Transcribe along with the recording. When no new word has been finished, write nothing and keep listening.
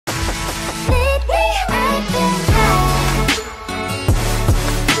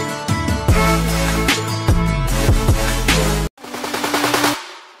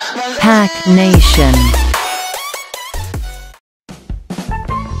Black Nation.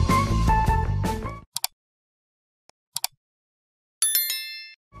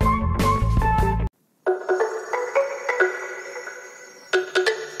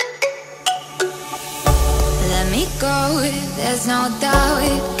 There's no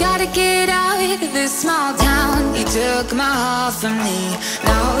doubt, gotta get out of this small town. You took my heart from me,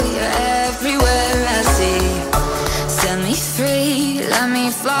 now you're everywhere I see. Set me free, let me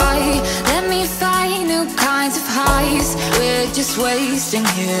fly, let me find new kinds of highs. We're just wasting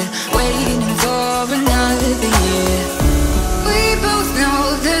here, waiting for another year. We both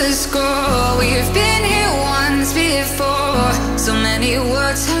know the score, we've been here once before. So many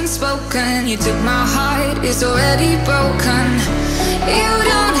words unspoken, you took my heart, it's already broken. You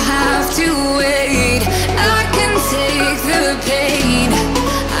don't have to wait, I can take the pain.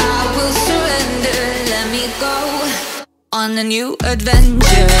 I will surrender, let me go on a new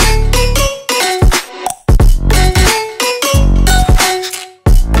adventure.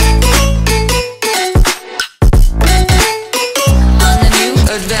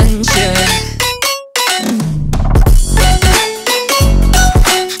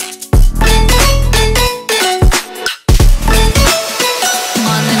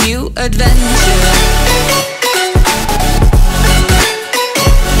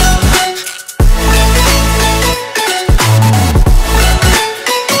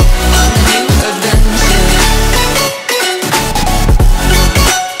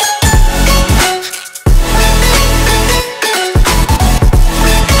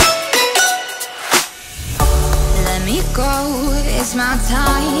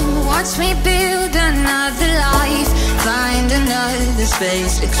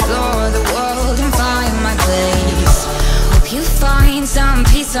 Explore the world and find my place. Hope you find some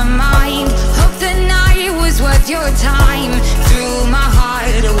peace of mind. Hope the night was worth your time. Threw my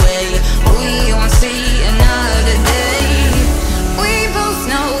heart away, we won't see another day. We both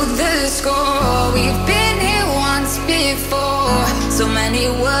know the score, we've been here once before. So many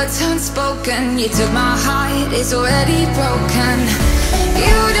words unspoken, you took my heart, it's already broken.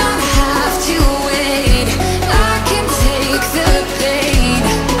 You don't have to wait, I can take the pain.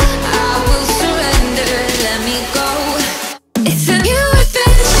 It's a new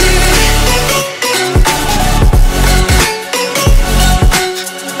adventure.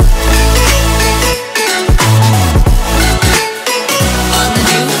 On a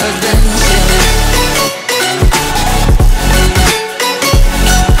new adventure.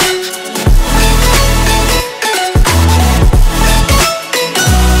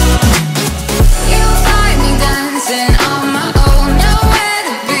 You'll find me dancing on my own. Nowhere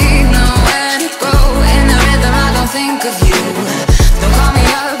to be, nowhere to go. In the rhythm I don't think of you. Don't call me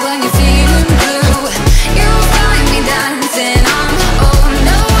up when you're feeling blue. You'll find me dancing on my own.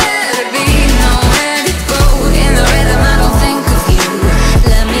 Nowhere to be, nowhere to go. In the rhythm I don't think of you.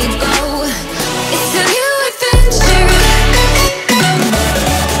 Let me go, it's a new adventure.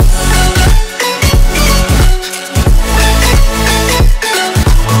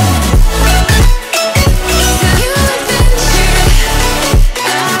 It's a new adventure.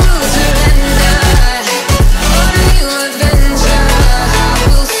 I will surrender. On a new adventure, I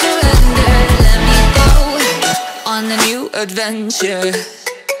will surrender. Let me go on a new adventure.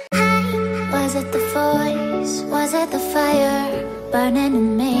 Was it the voice? Was it the fire burning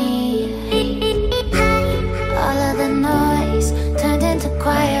in me? All of the noise turned into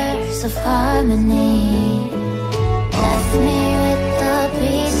choirs of harmony. Left me with the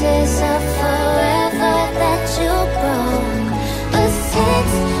pieces of forever that you broke. But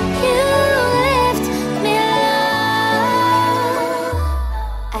since you left me alone,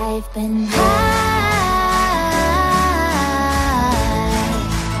 I've been high.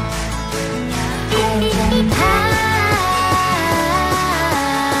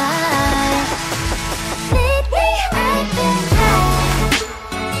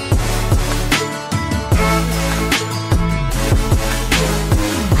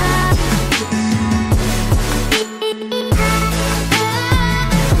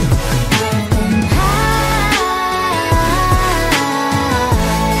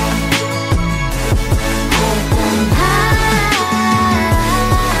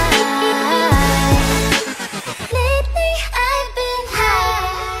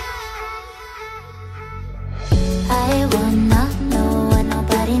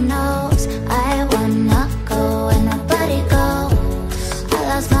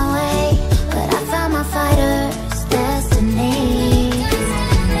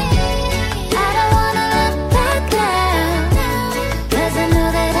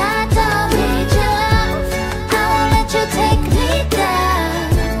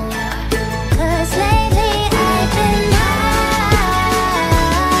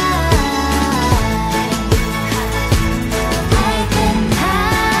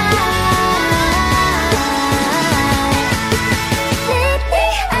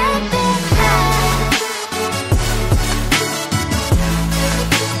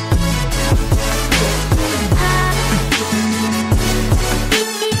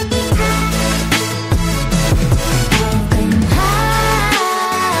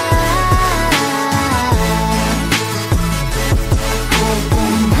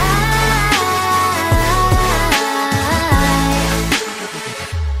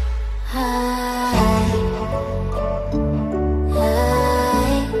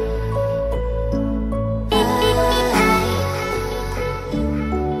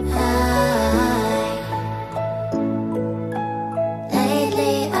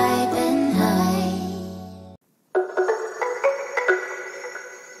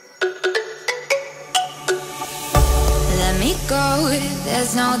 let me go,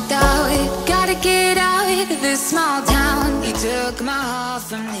 there's no doubt. Gotta get out of this small town. You took my heart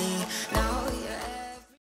from me.